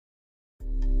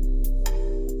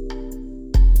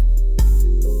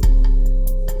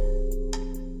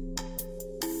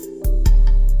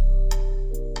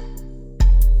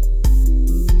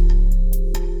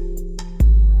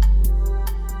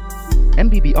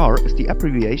MBBR is the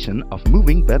abbreviation of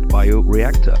Moving Bed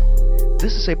Bioreactor.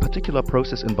 This is a particular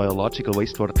process in biological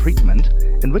wastewater treatment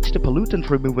in which the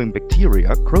pollutant-removing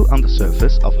bacteria grow on the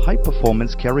surface of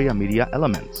high-performance carrier media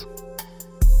elements.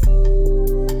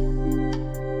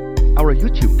 Our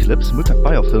YouTube clips Mutag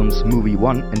BioFilms Movie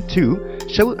 1 and 2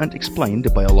 show and explain the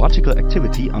biological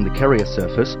activity on the carrier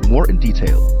surface more in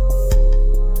detail.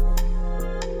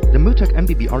 The Mutag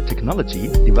MBBR technology,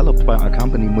 developed by our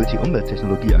company Mutag BioChip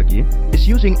Technology AG, is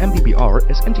using MBBR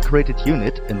as integrated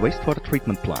unit in wastewater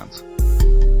treatment plants.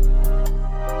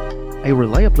 A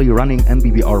reliably running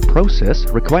MBBR process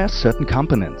requires certain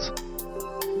components.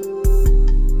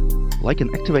 Like an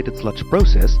activated sludge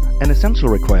process, an essential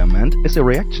requirement is a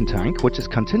reaction tank which is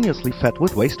continuously fed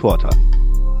with wastewater.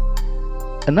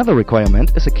 Another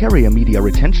requirement is a carrier media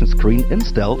retention screen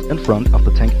installed in front of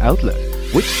the tank outlet,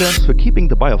 which serves for keeping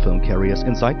the biofilm carriers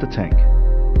inside the tank.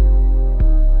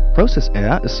 Process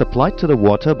air is supplied to the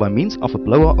water by means of a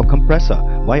blower or compressor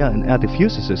via an air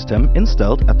diffuser system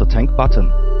installed at the tank bottom.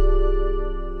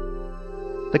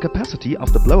 The capacity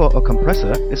of the blower or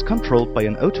compressor is controlled by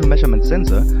an O2 measurement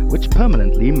sensor, which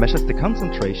permanently measures the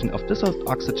concentration of dissolved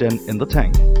oxygen in the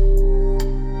tank.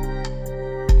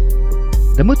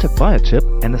 The Mutag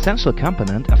BioChip, an essential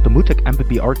component of the Mutag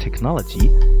MBBR technology,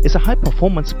 is a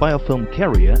high-performance biofilm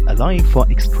carrier allowing for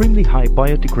extremely high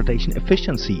biodegradation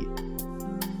efficiency.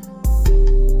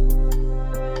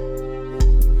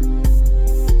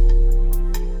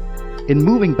 In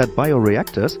moving bed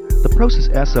bioreactors, the process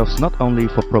air serves not only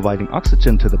for providing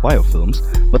oxygen to the biofilms,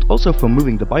 but also for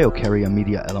moving the biocarrier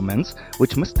media elements,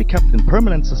 which must be kept in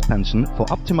permanent suspension for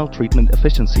optimal treatment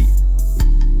efficiency.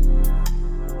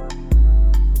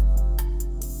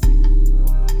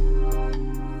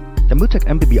 The Mutag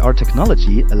MBBR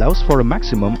technology allows for a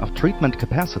maximum of treatment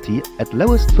capacity at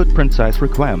lowest footprint size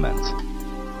requirements.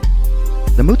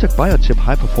 The Mutag BioChip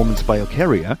high-performance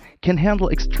biocarrier can handle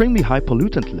extremely high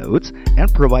pollutant loads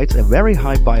and provides a very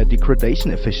high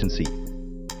biodegradation efficiency.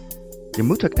 The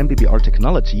Mutag MBBR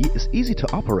technology is easy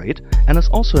to operate and is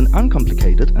also an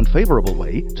uncomplicated and favorable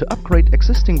way to upgrade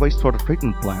existing wastewater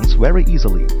treatment plants very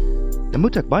easily. The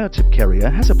Mutag BioChip carrier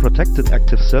has a protected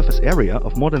active surface area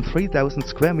of more than 3000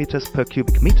 square meters per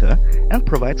cubic meter and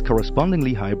provides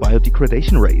correspondingly high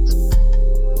biodegradation rates.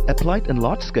 Applied in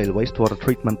large-scale wastewater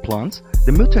treatment plants,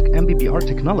 the Mutag MBBR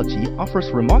technology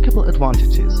offers remarkable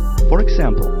advantages. For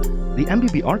example, the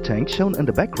MBBR tank shown in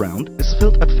the background is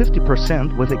filled at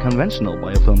 50% with a conventional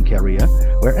biofilm carrier,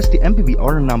 whereas the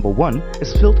MBBR number 1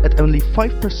 is filled at only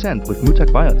 5% with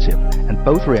Mutag BioChip, and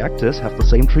both reactors have the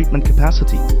same treatment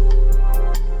capacity.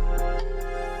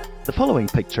 The following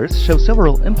pictures show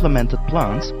several implemented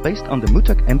plants based on the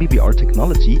Mutag MBBR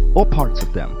technology or parts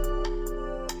of them.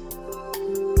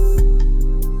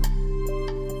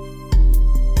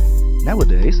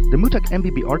 Nowadays, the Mutag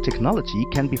MBBR technology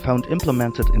can be found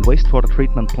implemented in wastewater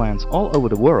treatment plants all over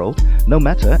the world, no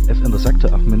matter if in the sector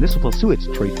of municipal sewage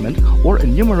treatment or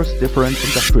in numerous different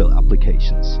industrial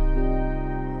applications.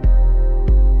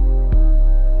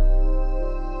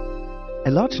 A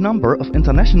large number of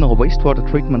international wastewater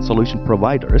treatment solution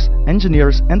providers,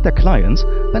 engineers and their clients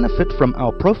benefit from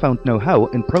our profound know-how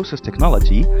in process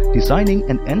technology, designing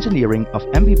and engineering of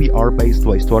MBBR-based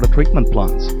wastewater treatment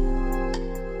plants.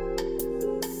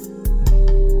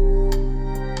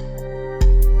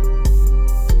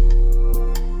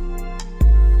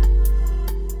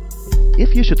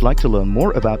 If you should like to learn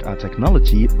more about our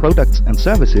technology, products and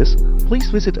services, please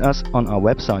visit us on our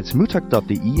websites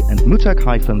mutag.de and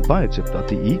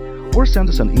mutag-biochip.de or send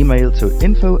us an email to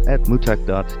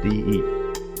info@mutag.de.